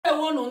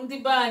Ndewonu ndị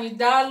be anyị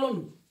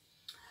daalụnụ.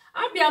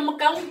 Abịa m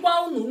ka m gwa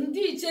unu ndị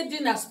iche dị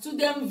na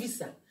student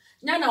visa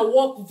ya na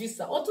work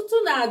visa. Ọtụtụ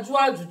na-ajụ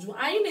ajụjụ,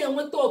 anyị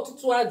na-enweta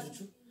ọtụtụ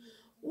ajụjụ.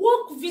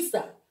 Work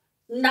visa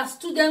na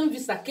student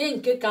visa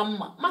nke ka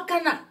mma, maka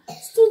na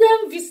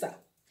student visa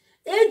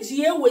eji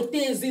eweta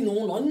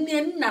ezinụlọ nne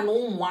nna na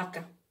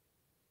ụmụaka.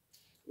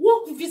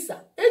 Work visa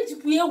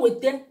ejikwa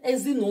eweta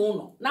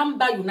ezinụlọ na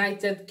mba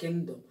United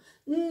Kingdom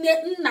nne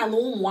nna na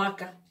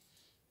ụmụaka.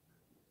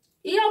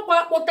 Ihe kwa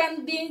akpọta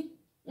ndị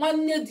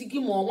nwanne di gị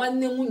ma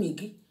nwanne nwunye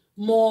gị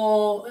ma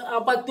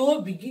agbata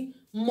obi gị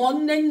ma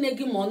nne nne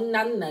gị ma nna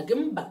nna gị,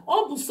 mba,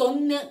 ọ bụ sọ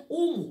nne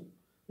ụmụ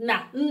na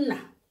nna.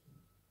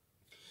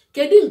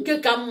 Kedu nke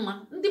ka mma?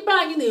 Ndị be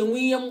anyị na-enwe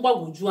ihe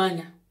mgbagwoju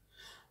anya.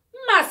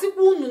 Mma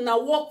asịkwa unu na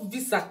work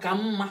visa ka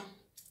mma.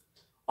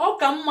 Ọ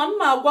ka mma,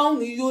 mma agwa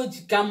unu ihe o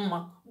ji ka mma,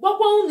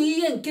 gwakwa unu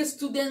ihe nke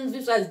student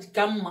visa ji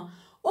ka mma.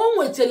 O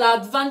nwetara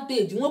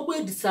advantage nwekwa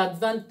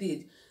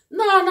disadvantage.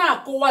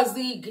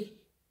 Na-akụwazi gị,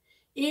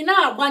 ị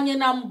na-agbanye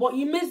na mbọ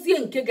imezie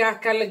nke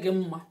ga-akarị gị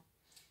mma.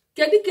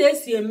 Kedu ka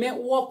esi eme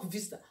work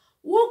visa?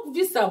 Work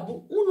visa bụ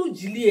unu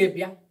jili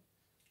bịa,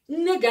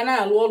 nne ga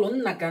na-alụ ọrụ,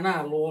 nna ga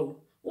na-alụ ọrụ,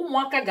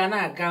 ụmụaka ga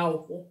na-aga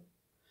akwụkwọ.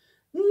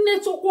 Nne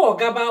chọkwa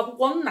ọgaba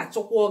akwụkwọ, nna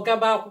chọkwa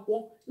ọgaba akwụkwọ.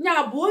 Ya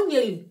bụ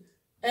onye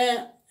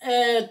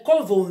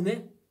kọva one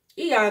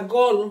ị ga-aga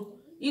ọrụ,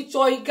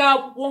 ịchọ ịga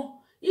akwụkwọ,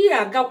 ị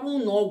ga-agakwa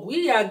ụlọ ọgwụ, ị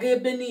ga-aga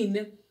ebe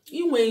niile,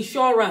 inwe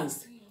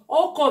inshọransị,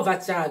 ọ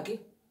kọvacha gị.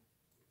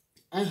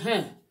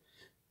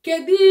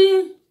 Kedu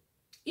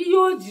ihe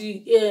o ji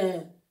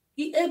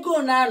ego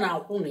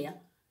na-akwụ na ya?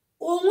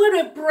 O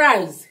nwere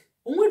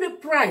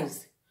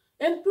price.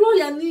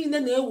 Employer niile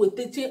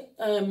na-ewetache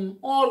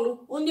ọrụ.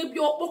 Onye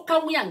bịa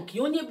ọkpọkawu ya nke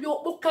onye bịa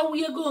ọkpọkawu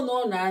ego na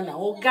ọ na-ana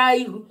ọ gaa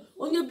iru,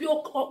 onye bịa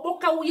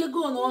ọkpọkawu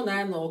ego na ọ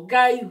na-ana ọ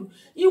gaa iru.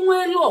 Inwe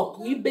lọk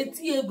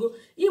ibeti ego,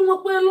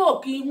 inwekwa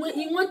lọk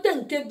inweta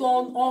nke dị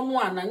ọnụ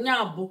ana, nya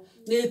bụ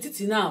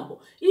n'etiti na abụ.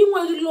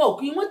 Inweghị lọk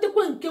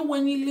inwetakwa nke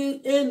nwenyile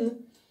enu.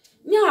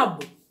 Ya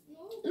bụ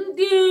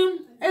ndị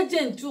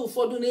ejenti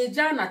ụfọdụ na-eji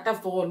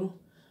anatafe ọrụ,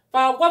 fa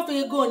agwafe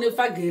ego one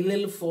fa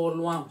ga-elelefe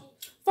ọrụ ahụ.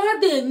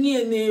 Fada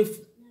enye n'efu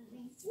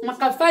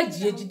maka fa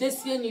ji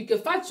ejidesie n'ike,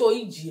 fa chọọ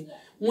iji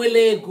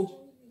nwere ego.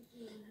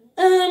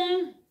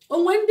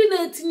 Onwe ndị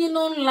na-etinye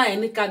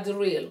n'online ka dị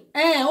real.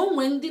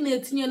 Onwe ndị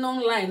na-etinye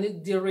n'online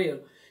dị real.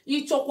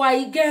 Ịchọkwa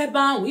ịga ebe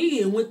ahụ ị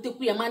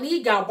ga-enwetakwa ya, mana ị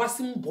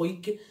ga-agbasi mbọ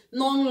ike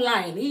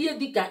n'online, ihe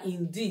dịka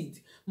Indeed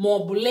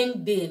maọbụ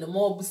LinkedIn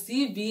maọbụ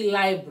CV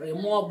Library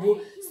maọbụ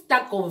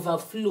Stack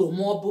Overflow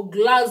maọbụ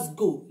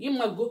Glassdoor,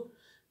 ịmago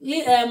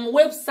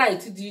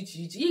webụsaịtị dị iche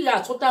iche. Ị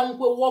ga-achọta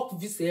nkwe work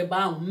visa ebe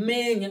ahụ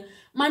mee ya,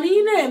 mana ị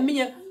na-eme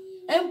ya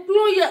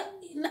employer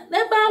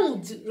ebe ahụ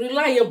dị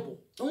reliable.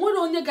 Onwere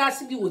onye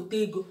ga-asị gị weta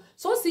ego,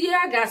 sọsọ ihe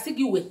a ga-asị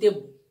gị weta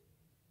bụ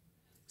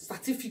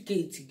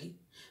certificate gị.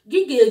 Gị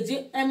ga-eje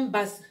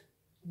embassy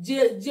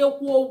jee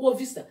kwụọ ụgwọ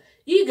visa.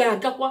 Ị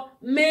ga-agakwa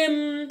mee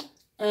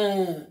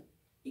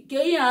nke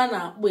ihe a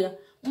na-akpọ ya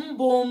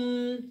mbụ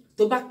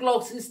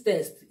tuberculosis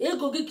test.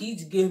 Ego gị ka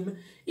iji ga-eme.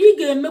 Ị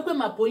ga-emekwa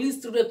ma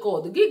police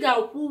record. Gị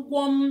ga-akwụ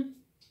ụgwọ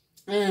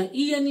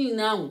ihe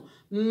niile ahụ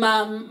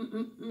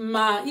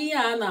ma ihe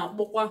a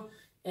na-akpọkwa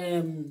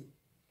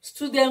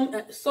student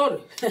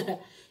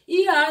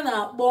ihe a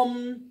na-akpọ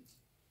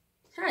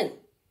ka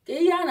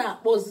ihe a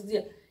na-akpọzi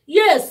ya,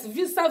 yes,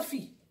 visa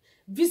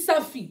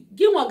fee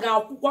gị nwa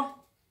ga-akwụkwa.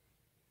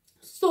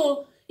 So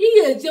ị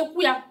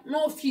ga-ejekwu ya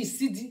n'ọfịs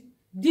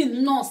dị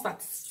nnọọ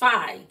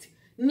satisfied,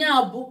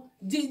 ya bụ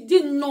dị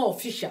nnọọ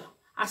official.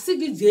 Asị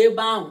gị jee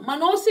ebe ahụ,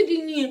 mana ọ sị gị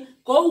nye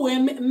ka o wee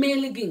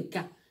meele gị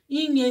nka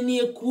inye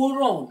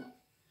n'ekwuoro ọnụ.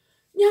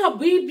 Ya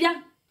bụ ịbịa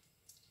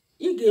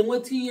ị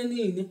ga-enweta ihe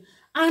niile.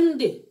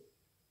 Andị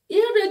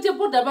ihe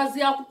na-ejepụtabazi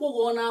akwụkwọ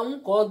gị ọ na-anwụ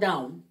ka ọ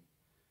danwụ.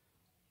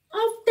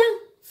 After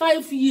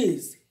 5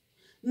 years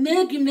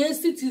na-egi na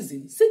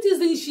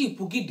citizenship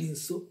gị dị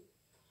nso.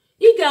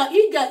 Ị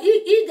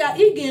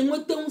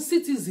ga-enweta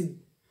citizen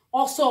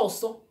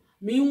ọsọ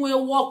ma ị nwee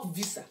work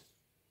visa.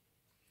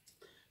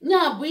 Ya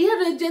bụ ihe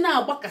reje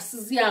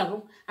na-agbakasịzi arụ,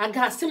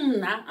 agasị m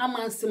na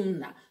amasị m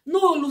na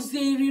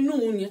n'oluzie iri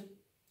n'unye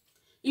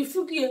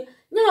ifugie.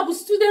 Ya bụ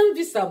student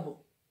visa bụ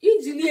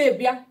ijili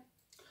bịa.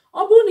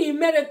 Ọ bụrụ na ị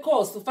mere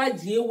kọọsụ fa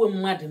ji ewe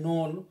mmadụ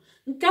n'ọlụ,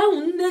 nke ahụ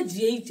nne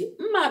ji iche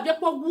mma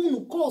abịakwagwa unu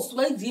kọọsụ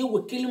fa ji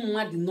ewekili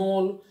mmadụ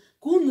n'ọlụ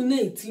ka unu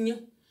na-etinye.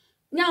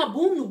 Ya bụ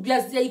unu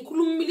bịazie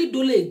ikulu mmiri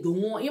dolo edo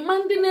nwụọ. Ịma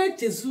ndị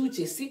na-echezi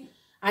uche si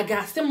a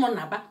ga-asị m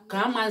naba ka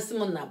amasị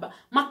m naba,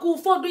 maka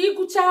ụfọdụ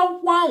ịgụcha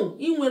akwụkwọ ahụ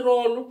inwere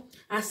ọrụ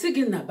asị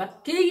gị naba.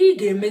 Ka ihe ị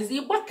ga-emezi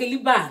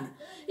ịgbakelibe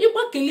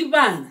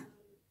ana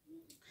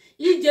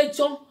ije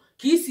chọọ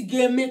ka isi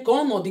ga-eme ka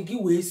ọnọdụ gị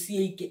wee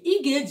sie ike. Ị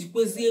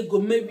ga-ejikwezi ego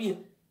mebie.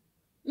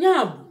 Ya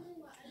bụ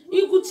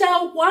ịgụcha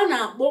akwụkwọ a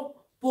na-akpọ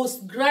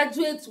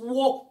postgraduate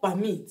work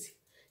permit.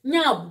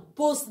 Ya bụ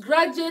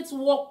postgraduate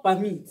work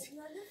permit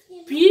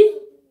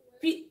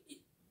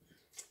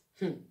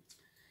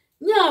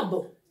ya bụ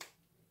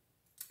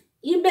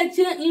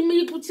ime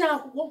ịgụcha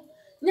akwụkwọ.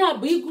 Ya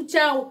bụ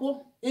ịgụcha akwụkwọ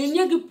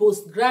enye gị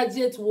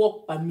postgraduate work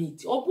permit.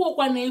 Ọ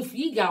bụkwa n'efu,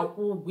 ị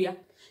ga-akwụ ụgwọ ya.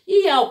 Ị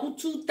ga-akwụ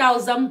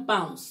 2,000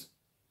 pounds.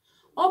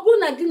 Ọ bụrụ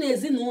na gị na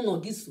ezinụlọ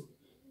gị so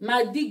ma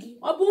di gị,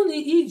 ọ bụrụ na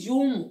iji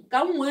ụmụ ka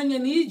m wee nye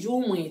na iji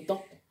ụmụ ịtọ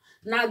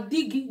na di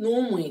gị na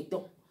ụmụ ịtọ,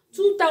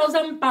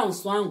 2,000 pounds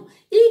ahụ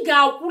ị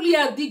ga-akwụli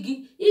ya di gị,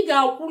 ị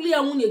ga-akwụli ya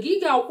nwunye gị, ị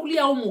ga-akwụli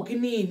ya ụmụ gị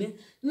niile,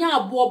 nya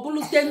abụọ bụrụ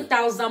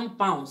 10,000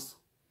 pounds.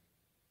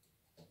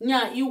 Nya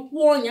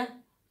ikwuo ya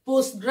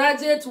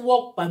postgraduate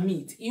work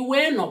permit, i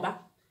wee nọba.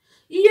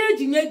 Ihe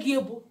eji nye gị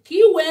bụ ka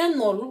ị wee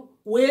nọrụ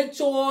wee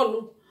chọọ ọrụ.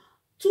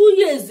 2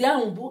 years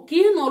ahụ bụ ka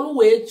ị nọrụ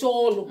wee chọọ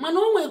ọrụ, mana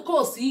o nwere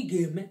kọọsụ ị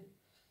ga-eme.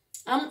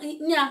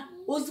 Nya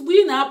ozugbo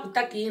ị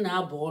na-apụta ka ị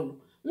na-aba ọrụ,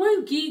 nwee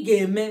nke ị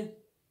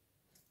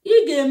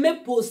ga-eme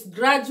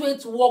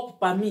postgraduate work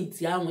permit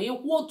ahụ,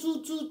 ịkwụọ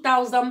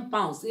 2,000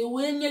 pounds, e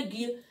wee nye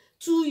gị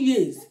 2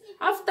 years.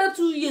 After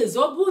 2 years,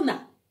 ọ bụ na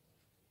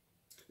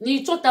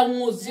ị chọta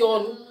nwa ozi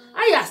ọrụ,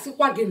 anyị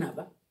asịkwa gị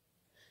naba.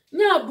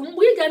 Nya bụ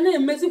mgbe ị ga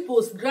na-emezi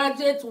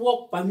postgraduate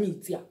work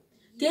permit ya,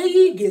 ka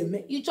ihe ị ga-eme,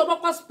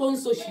 ịchọbakwa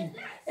sponsorship.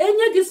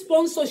 Enye gị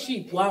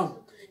sponsorship ahụ,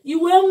 i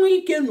wee nwee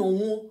ike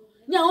n'onwuo.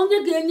 Nya onye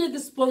ga-enye gị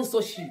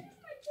sponsorship,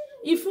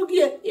 ifu gị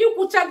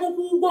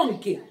ịkwụchagokwa ụgwọ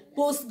nke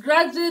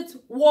postgraduate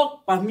work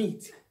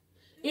permit,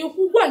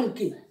 ịkwụgwa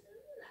nke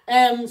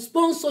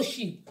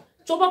sponsorship.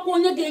 Chọbakwa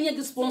onye ga-enye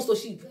gị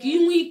sponsorship ka ị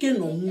nwee ike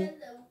n'onwuo.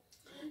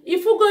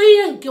 Ifugo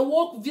ihe nke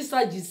work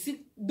visa ji si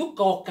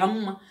dịka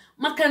ọkamma,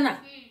 maka na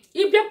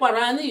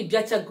ịbịakwara na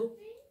ịbịachago.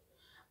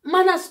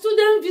 Mana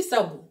student visa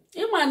bụ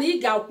ịma na ị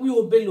ga-akwụ ya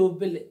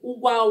obele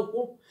ụgwọ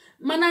akwụkwọ,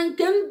 mana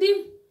nke ndị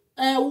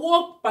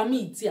work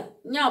permit a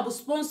nya bụ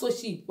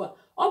sponsorship a,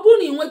 ọ bụrụ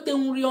na ị nweta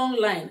nri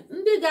online,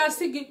 ndị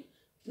ga-asị gị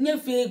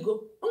nyefe ego.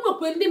 O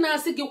nwekwe ndị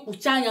na-asị gị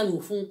kwụcha anya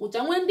n'ofu nkwụcha,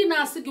 nwee ndị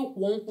na-asị gị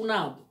kwụọ nkwụ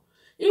na-abụ.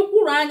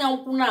 Ịkwụrụ anya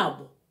nkwụ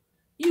na-abụ,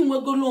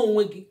 inwegolo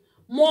onwe gị,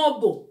 ma ọ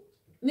bụ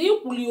na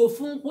ịkwụli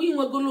ofu nkwụ,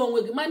 inwegolo onwe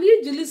gị. Mana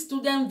ijili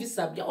student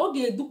visa bịa, ọ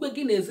ga-edukwe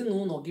gị na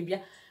ezinụlọ gị bịa.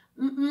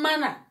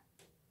 Mana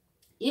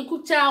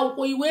ịkụcha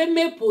akwụkwọ i wee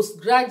mee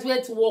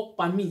postgraduate work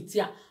permit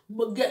ya,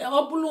 ọ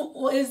bụrụ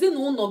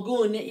ezinụlọ gị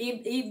onye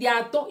ịdị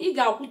atọ, ị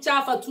ga-akwụcha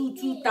afa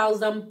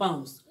 2,000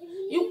 pounds.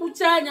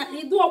 Ịkwụcha anya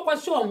ịdị ọkwa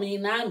shọm ị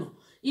na-anọ,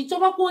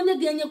 ịchọbakwa onye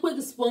ga-enyekwe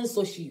gị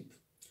sponsorship.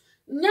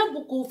 Nya bụ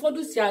ka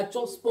ụfọdụ si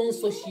achọ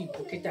sponsorship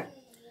kịta.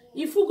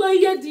 Ifugo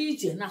ihe dị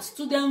iche na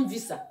student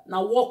visa na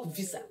work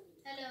visa.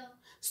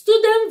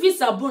 Student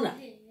visa bụ na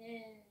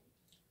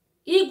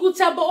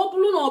ịgụchaba, ọ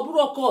bụrụ na ọ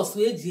bụrụ kọọsụ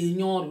eji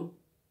enye ọrụ,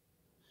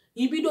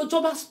 ibido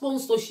chọba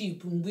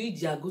sponsorship mgbe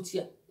iji agụchi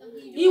ya.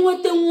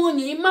 Inweta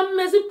nwunye ịma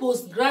mmezi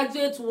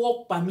postgraduate work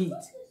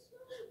permit.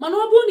 Mana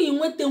ọ bụrụ na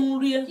ịnweta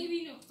nrie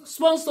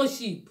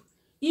sponsorship,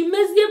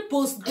 imezie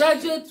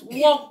postgraduate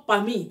work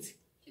permit,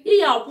 ị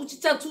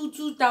ga-akwụchicha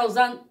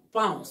 2,000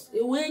 pounds,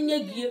 e wee nye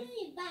gị.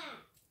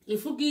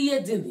 Ifugo ihe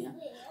dị na ya,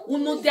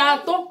 unu dị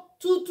atọ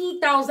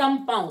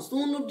 2,000 pounds,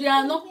 unu dị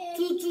anọ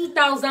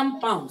 2,000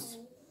 pounds.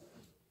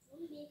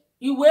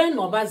 I wee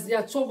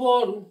nọbazie chọba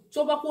ọrụ,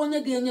 chọbakwa onye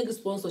ga-enye gị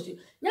sponsorship.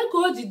 Ya ka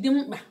o ji dị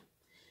mkpa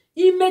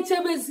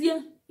imechebezie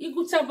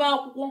ịgụchaba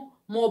akwụkwọ,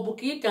 ma ọ bụ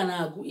ka ị ka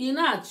na-agụ, ị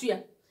na-achụ ya,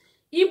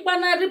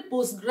 ịgbanarị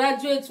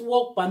postgraduate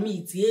work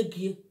permit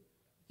ego,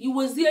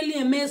 iwezieli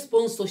eme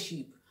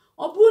sponsorship.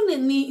 Ọ bụrụ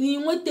na ị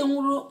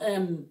nwetanwuru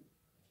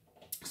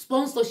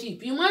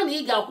sponsorship, ị ma na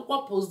ị ga-akwụkwa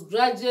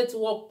postgraduate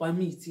work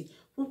permit,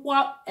 kwụkwa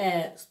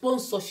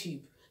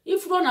sponsorship.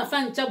 Ifuru na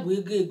fancha bụ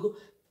ego.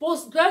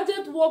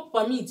 Postgraduate work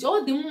permit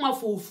ọ dị mma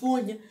for ofu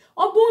onye.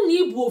 Ọ bụrụ na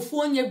ị bụ ofu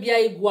onye bịa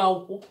ịgụ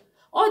akwụkwọ,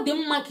 ọ dị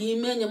mma ka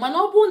imenye. Mana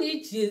ọ bụrụ na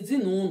ichi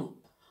ezinụlọ,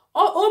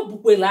 o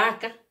bukwere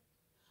aka,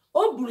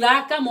 o buru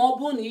aka. Ma ọ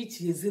bụrụ na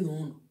ichi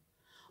ezinụlọ,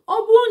 ọ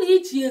bụrụ na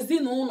ichi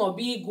ezinụlọ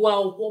bụ ịgụ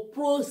akwụkwọ,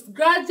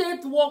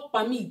 postgraduate work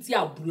permit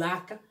a buru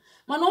aka.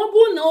 Mana ọ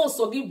bụrụ na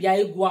ọsọ gị bịa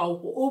ịgụ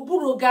akwụkwọ, o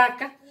buru gị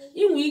aka.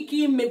 Inwe ike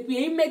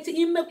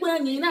imekwe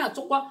anya, ị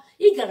na-achọkwa,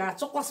 ị gara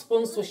achọkwa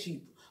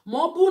sponsorship. Ma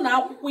ọ bụrụ na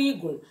akwụkwọ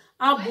ịgụrụ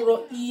abụrụ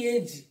ihe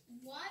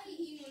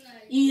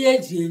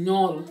eji enye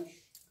ọrụ.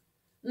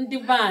 Ndị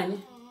be anyị,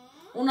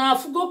 unu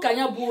afụgo ka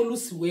ya bụ olu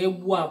si wee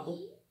gbuo abụ.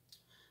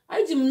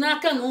 Eji m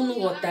n'aka na unu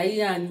ghọta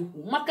ihe anyị kwu,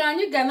 maka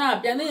anyị ga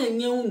na-abịa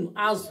na-enye unu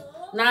azụ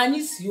na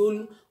anyị si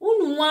olu.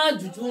 Unu nwa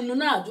ajụjụ unu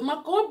na-ajụ,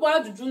 maka ọ bụ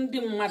ajụjụ ndị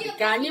mmadụ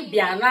ka anyị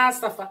bịa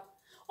na-asafa.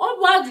 Ọ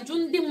bụ ajụjụ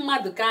ndị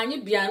mmadụ ka anyị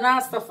bịa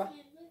na-asafa.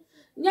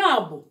 Ya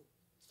bụ,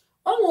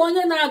 ọ nwe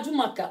onye na-ajụ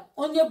maka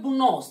onye bụ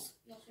nọọsụ.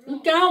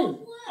 Nke ahụ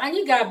anyị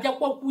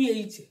ga-abịakwakwu ya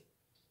iche.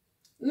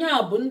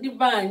 Ya bụ ndị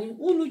be anyị,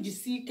 unu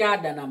jisi ike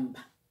ada na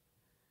mba,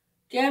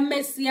 ka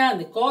emesịa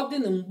ka ọ dị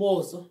na mgbe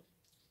ọzọ.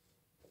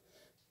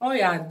 Ọ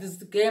ya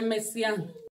adịzi ka emesịa.